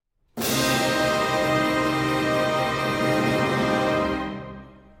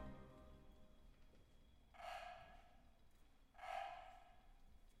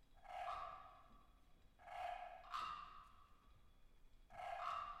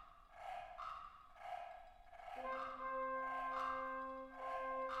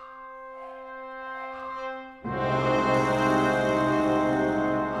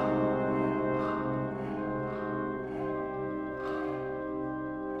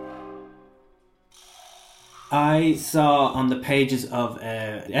I saw on the pages of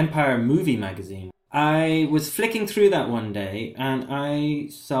Empire Movie magazine. I was flicking through that one day and I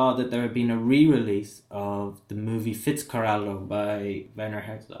saw that there had been a re-release of the movie Fitzcarraldo by Werner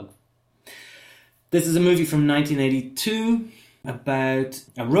Herzog. This is a movie from 1982 about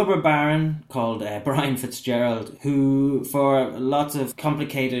a rubber baron called Brian Fitzgerald, who, for lots of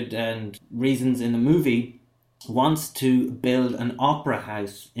complicated and reasons in the movie, wants to build an opera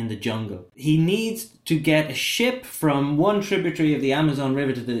house in the jungle. He needs to get a ship from one tributary of the Amazon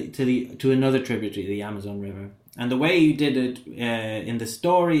River to another tributary of the Amazon River. And the way he did it in the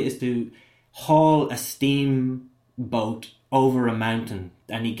story is to haul a steamboat over a mountain,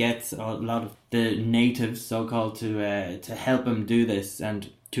 and he gets a lot of the natives, so-called, to help him do this.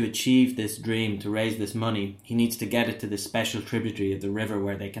 And to achieve this dream, to raise this money, he needs to get it to this special tributary of the river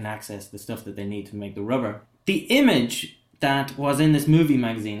where they can access the stuff that they need to make the rubber. The image that was in this movie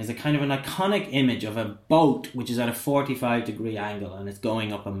magazine is a kind of an iconic image of a boat which is at a 45-degree angle and it's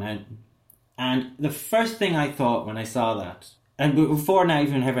going up a mountain. And the first thing I thought when I saw that, and before now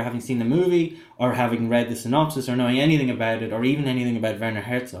even ever having seen the movie or having read the synopsis or knowing anything about it or even anything about Werner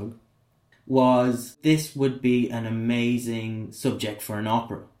Herzog, was this would be an amazing subject for an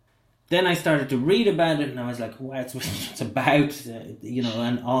opera. Then I started to read about it and I was like, wow, it's about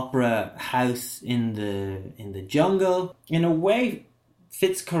an opera house in the jungle. In a way,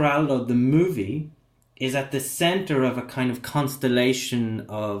 Fitzcarraldo, the movie, is at the centre of a kind of constellation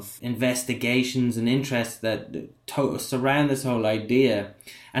of investigations and interests that surround this whole idea.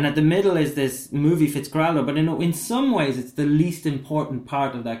 And at the middle is this movie Fitzcarraldo, but in some ways it's the least important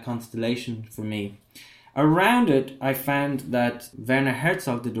part of that constellation for me. Around it, I found that Werner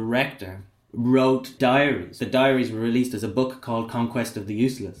Herzog, the director, wrote diaries. The diaries were released as a book called Conquest of the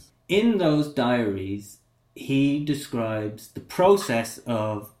Useless. In those diaries, he describes the process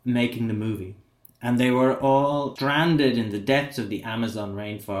of making the movie. And they were all stranded in the depths of the Amazon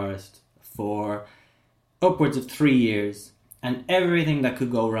rainforest for upwards of 3 years. And everything that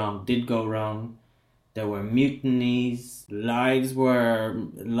could go wrong did go wrong. There were mutinies, lives were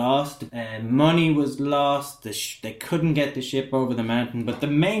lost, money was lost, they couldn't get the ship over the mountain. But the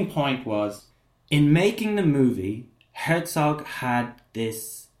main point was, in making the movie, Herzog had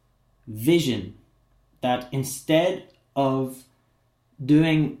this vision that instead of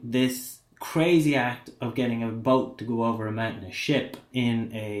doing this crazy act of getting a boat to go over a mountain, a ship,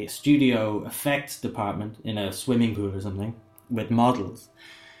 in a studio effects department, in a swimming pool or something, with models,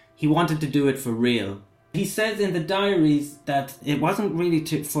 he wanted to do it for real. He says in the diaries that it wasn't really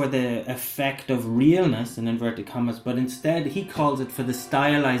for the effect of realness, in inverted commas, but instead he calls it for the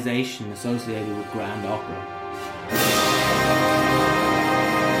stylization associated with grand opera.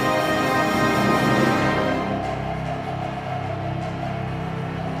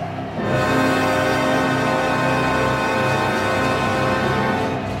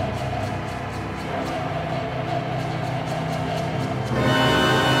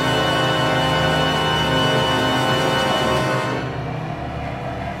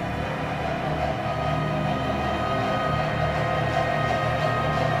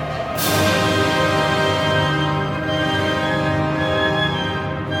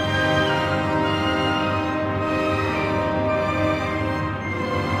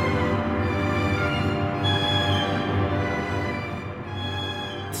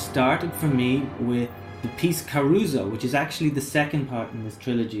 Started for me with the piece Caruso, which is actually the second part in this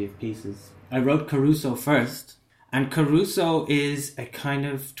trilogy of pieces. I wrote Caruso first, and Caruso is a kind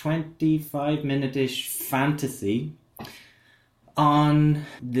of 25-minute-ish fantasy on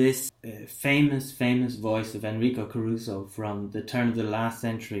this famous voice of Enrico Caruso from the turn of the last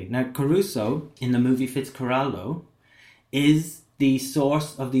century. Now, Caruso, in the movie Fitzcarraldo, is the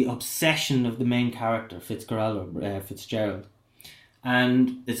source of the obsession of the main character, Fitzgerald.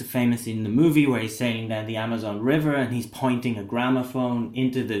 And there's a famous scene in the movie where he's sailing down the Amazon River and he's pointing a gramophone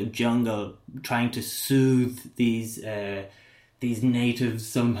into the jungle, trying to soothe these natives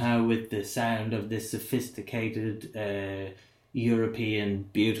somehow with the sound of this sophisticated European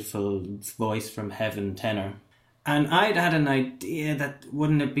beautiful voice from heaven tenor. And I'd had an idea that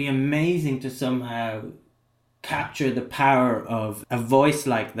wouldn't it be amazing to somehow capture the power of a voice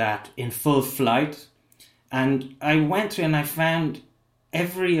like that in full flight. And I went through and I found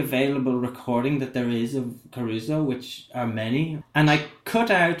every available recording that there is of Caruso, which are many, and I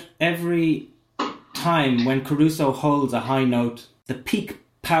cut out every time when Caruso holds a high note, the peak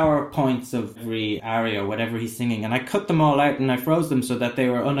power points of every aria or whatever he's singing, and I cut them all out and I froze them so that they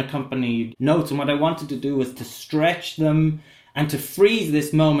were unaccompanied notes. And what I wanted to do was to stretch them and to freeze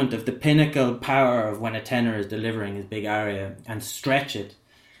this moment of the pinnacle power of when a tenor is delivering his big aria and stretch it.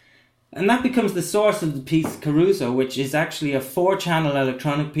 And that becomes the source of the piece Caruso, which is actually a 4-channel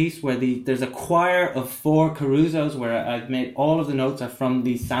electronic piece where there's a choir of 4 Carusos, where I've made all of the notes are from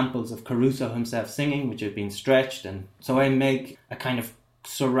these samples of Caruso himself singing, which have been stretched. And so I make a kind of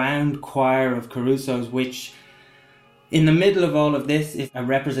surround choir of Carusos, which in the middle of all of this is a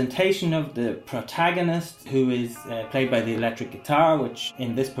representation of the protagonist, who is played by the electric guitar, which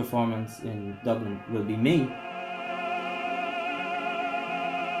in this performance in Dublin will be me.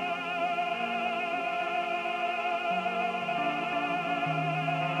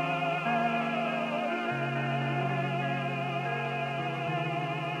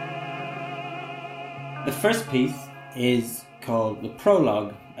 The first piece is called The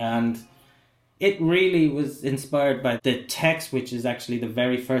Prologue, and it really was inspired by the text, which is actually the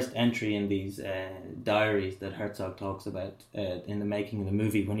very first entry in these diaries that Herzog talks about in the making of the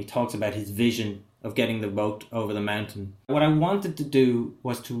movie, when he talks about his vision of getting the boat over the mountain. What I wanted to do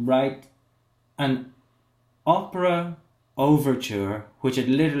was to write an opera overture, which had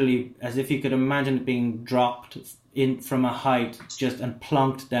literally, as if you could imagine it being dropped in from a height just and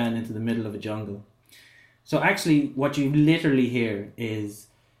plonked down into the middle of a jungle. So actually what you literally hear is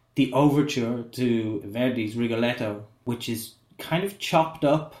the overture to Verdi's Rigoletto, which is kind of chopped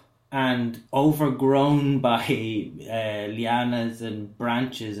up and overgrown by lianas and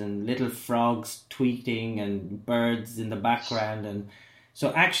branches and little frogs tweeting and birds in the background. And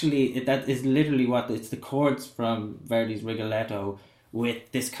so actually that is literally it's the chords from Verdi's Rigoletto with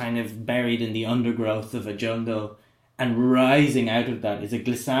this kind of buried in the undergrowth of a jungle. And rising out of that is a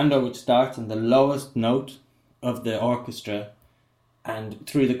glissando which starts on the lowest note of the orchestra, and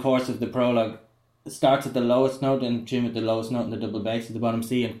through the course of the prologue starts at the lowest note in tune with the lowest note in the double bass at the bottom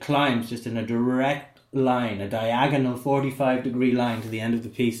C, and climbs just in a direct line, a diagonal 45-degree line to the end of the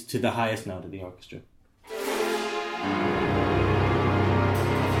piece to the highest note of the orchestra.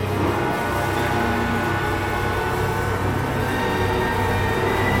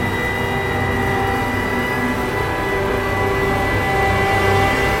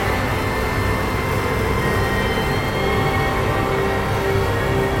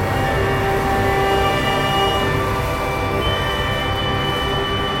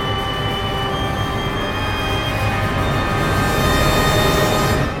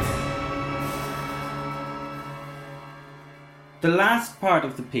 The last part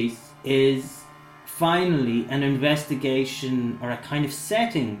of the piece is finally an investigation, or a kind of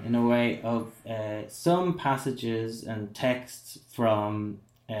setting in a way, of some passages and texts from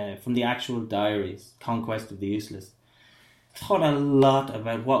the actual diaries, Conquest of the Useless. I thought a lot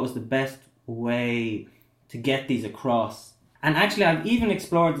about what was the best way to get these across. And actually I've even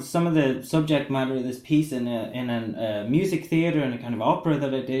explored some of the subject matter of this piece in a music theatre and a kind of opera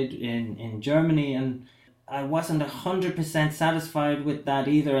that I did in Germany, and I wasn't 100% satisfied with that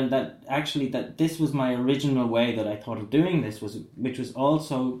either, and that this was my original way that I thought of doing this, which was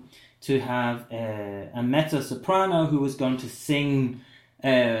also to have a mezzo-soprano who was going to sing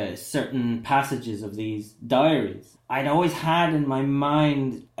certain passages of these diaries. I'd always had in my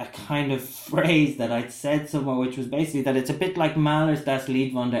mind a kind of phrase that I'd said somewhere, which was basically that it's a bit like Mahler's Das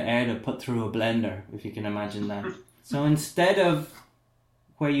Lied von der Erde put through a blender, if you can imagine that. So instead of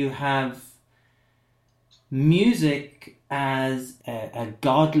where you have music as a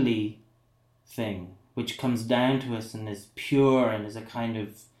godly thing, which comes down to us and is pure and is a kind of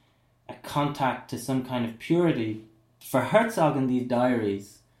a contact to some kind of purity, for Herzog in these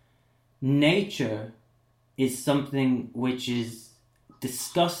diaries, nature is something which is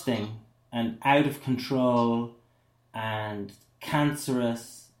disgusting and out of control and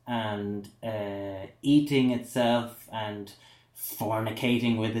cancerous and eating itself and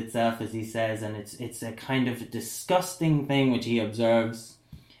fornicating with itself, as he says, and it's a kind of disgusting thing which he observes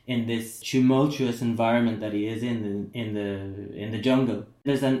in this tumultuous environment that he is in the jungle.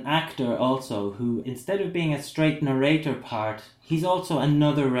 There's an actor also who, instead of being a straight narrator part, he's also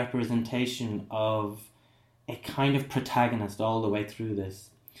another representation of a kind of protagonist all the way through this.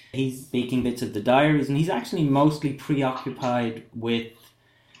 He's speaking bits of the diaries, and he's actually mostly preoccupied with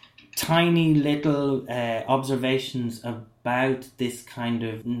tiny little observations about this kind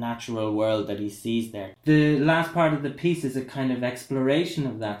of natural world that he sees there. The last part of the piece is a kind of exploration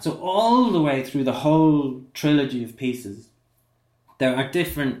of that. So all the way through the whole trilogy of pieces, there are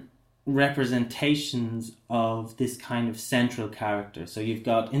different representations of this kind of central character. So you've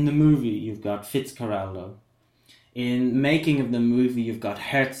got, in the movie, you've got Fitzcarraldo. In making of the movie, you've got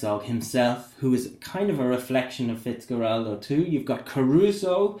Herzog himself, who is kind of a reflection of Fitzcarraldo too. You've got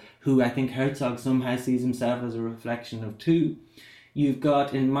Caruso, who I think Herzog somehow sees himself as a reflection of too. You've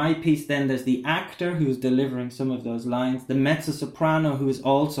got, in my piece then, there's the actor who's delivering some of those lines, the mezzo-soprano who is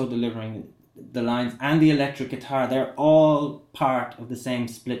also delivering the lines, and the electric guitar. They're all part of the same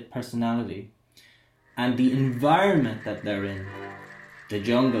split personality. And the environment that they're in, the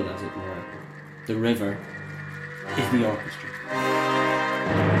jungle as it were, the river, is the orchestra.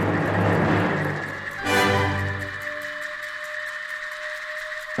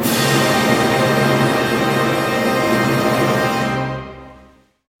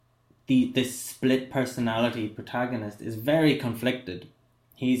 This split personality protagonist is very conflicted.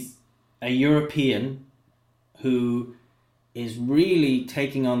 He's a European who is really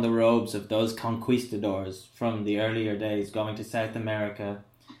taking on the robes of those conquistadors from the earlier days, going to South America,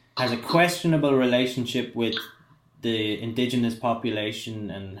 has a questionable relationship with the indigenous population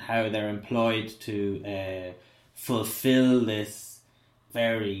and how they're employed to fulfill this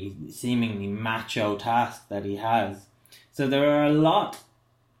very seemingly macho task that he has. So there are a lot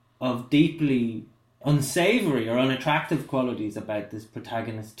of deeply unsavory or unattractive qualities about this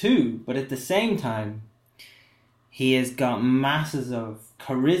protagonist too, but at the same time he has got masses of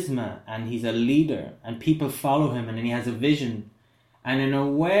charisma and he's a leader and people follow him and he has a vision, and in a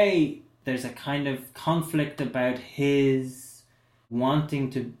way there's a kind of conflict about his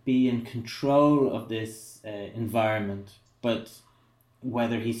wanting to be in control of this environment, but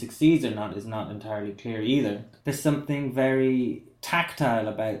whether he succeeds or not is not entirely clear either. There's something very tactile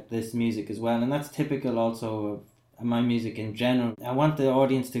about this music as well, and that's typical also of my music in general. I want the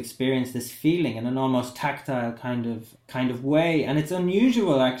audience to experience this feeling in an almost tactile kind of way, and it's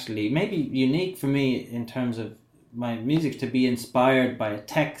unusual actually, maybe unique for me in terms of my music, to be inspired by a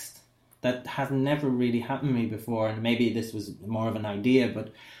text. That has never really happened to me before, and maybe this was more of an idea,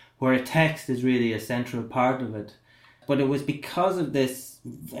 but where a text is really a central part of it. But it was because of this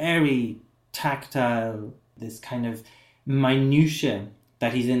very tactile, this kind of minutiae,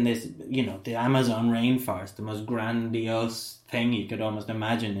 that he's in this, the Amazon rainforest, the most grandiose thing you could almost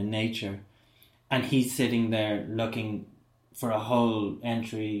imagine in nature. And he's sitting there looking for a whole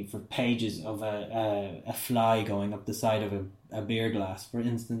entry for pages of a fly going up the side of a beer glass, for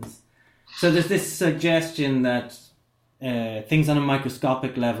instance. So there's this suggestion that things on a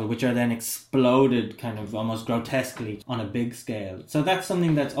microscopic level, which are then exploded kind of almost grotesquely on a big scale. So that's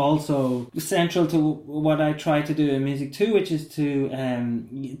something that's also central to what I try to do in music too, which is to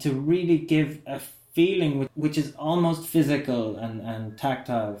really give a feeling which is almost physical and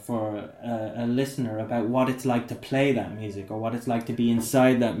tactile for a listener about what it's like to play that music, or what it's like to be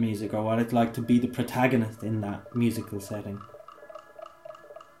inside that music, or what it's like to be the protagonist in that musical setting.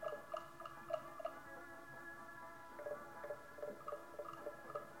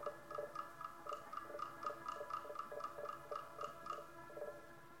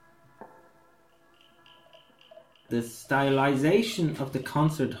 The stylization of the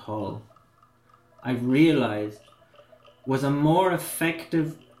concert hall, I realized, was a more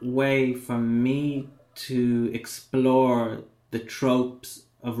effective way for me to explore the tropes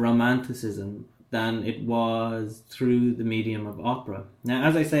of romanticism than it was through the medium of opera. Now,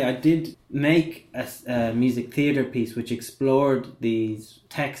 as I say, I did make a music theatre piece which explored these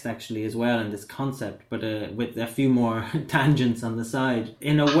texts actually as well, and this concept, but with a few more tangents on the side.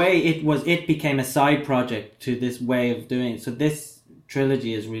 In a way, it became a side project to this way of doing it. So this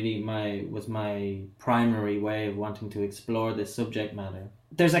trilogy is really was my primary way of wanting to explore this subject matter.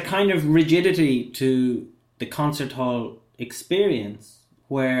 There's a kind of rigidity to the concert hall experience,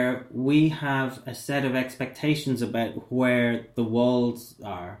 where we have a set of expectations about where the walls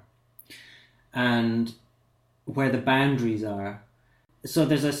are and where the boundaries are. So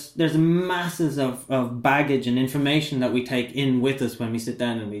there's masses of baggage and information that we take in with us when we sit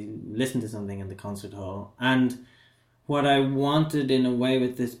down and we listen to something in the concert hall. And what I wanted in a way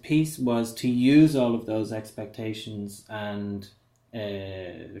with this piece was to use all of those expectations and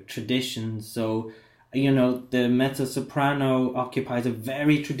traditions. So, the mezzo-soprano occupies a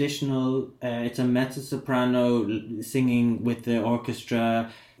very traditional, it's a mezzo-soprano singing with the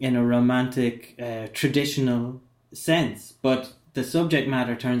orchestra in a romantic, traditional sense. But the subject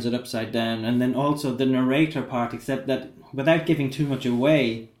matter turns it upside down. And then also the narrator part, except that without giving too much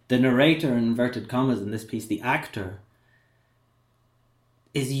away, the narrator, in inverted commas in this piece, the actor,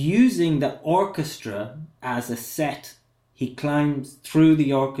 is using the orchestra as a set. He climbs through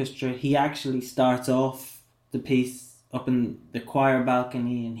the orchestra. He actually starts off the piece up in the choir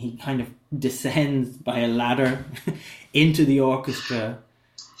balcony, and he kind of descends by a ladder into the orchestra.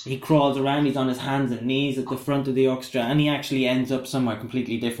 He crawls around, he's on his hands and knees at the front of the orchestra, and he actually ends up somewhere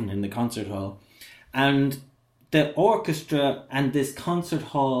completely different in the concert hall. And the orchestra and this concert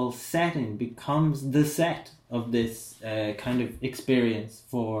hall setting becomes the set of this kind of experience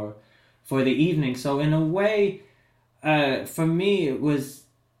for the evening. So in a way, for me, it was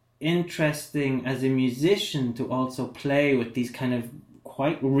interesting as a musician to also play with these kind of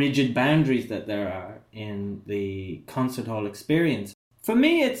quite rigid boundaries that there are in the concert hall experience. For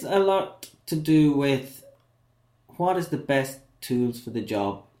me, it's a lot to do with what is the best tools for the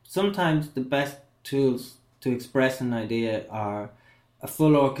job. Sometimes the best tools to express an idea are a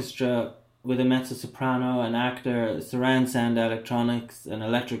full orchestra with a mezzo-soprano, an actor, surround sound electronics, an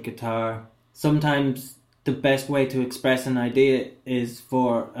electric guitar. Sometimes the best way to express an idea is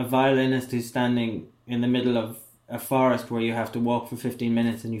for a violinist who's standing in the middle of a forest where you have to walk for 15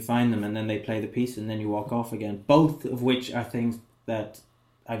 minutes and you find them and then they play the piece and then you walk off again. Both of which are things that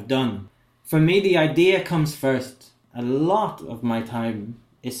I've done. For me, the idea comes first. A lot of my time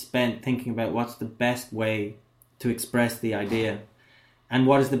is spent thinking about what's the best way to express the idea and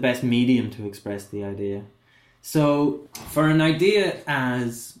what is the best medium to express the idea. So for an idea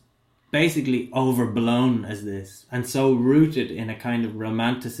as basically overblown as this and so rooted in a kind of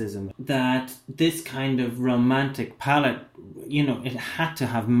romanticism that this kind of romantic palette, it had to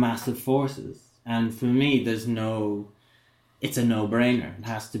have massive forces. And for me, it's a no-brainer. It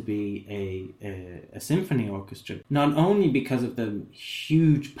has to be a symphony orchestra. Not only because of the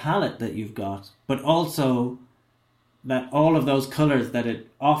huge palette that you've got, but also that all of those colours that it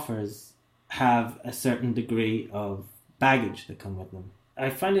offers have a certain degree of baggage that come with them. I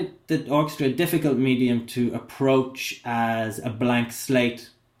find the orchestra a difficult medium to approach as a blank slate,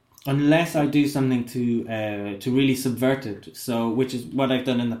 unless I do something to really subvert it. So, which is what I've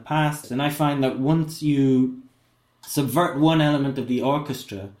done in the past. And I find that once you subvert one element of the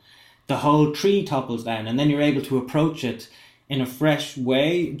orchestra, the whole tree topples down, and then you're able to approach it in a fresh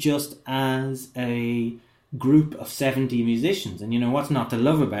way, just as a group of 70 musicians. And what's not to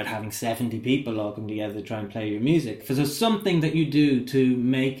love about having 70 people all come together to try and play your music? So there's something that you do to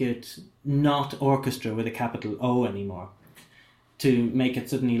make it not orchestra with a capital O anymore, to make it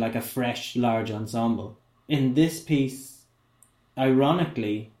suddenly like a fresh, large ensemble. In this piece,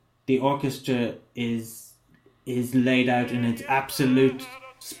 ironically, the orchestra is laid out in its absolute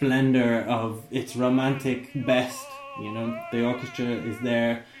splendor of its romantic best. The orchestra is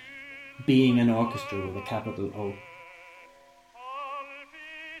there being an orchestra with a capital O.